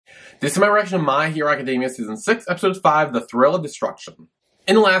This is my reaction to My Hero Academia Season 6, Episode 5, The Thrill of Destruction.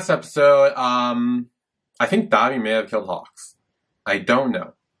 In the last episode, I think Dobby may have killed Hawks. I don't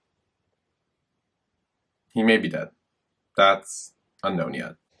know. He may be dead. That's unknown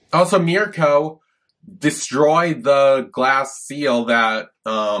yet. Also, Mirko destroyed the glass seal that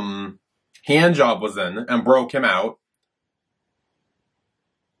Handjob was in and broke him out.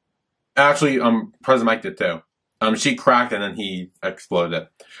 Actually, President Mike did too. She cracked and then he exploded.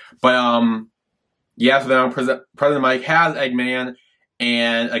 But yeah, so then President Mike has Eggman,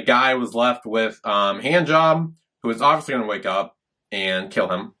 and a guy was left with Handjob, who is obviously going to wake up and kill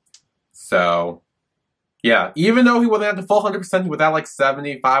him. So yeah, even though he wasn't at the full 100%, he was at like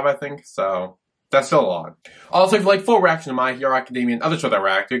 75, I think. So that's still a lot. Also, if you like full reaction to My Hero Academia and other shows I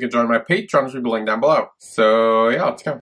react to, you can join my Patreon, which will be linked down below. So yeah, let's go.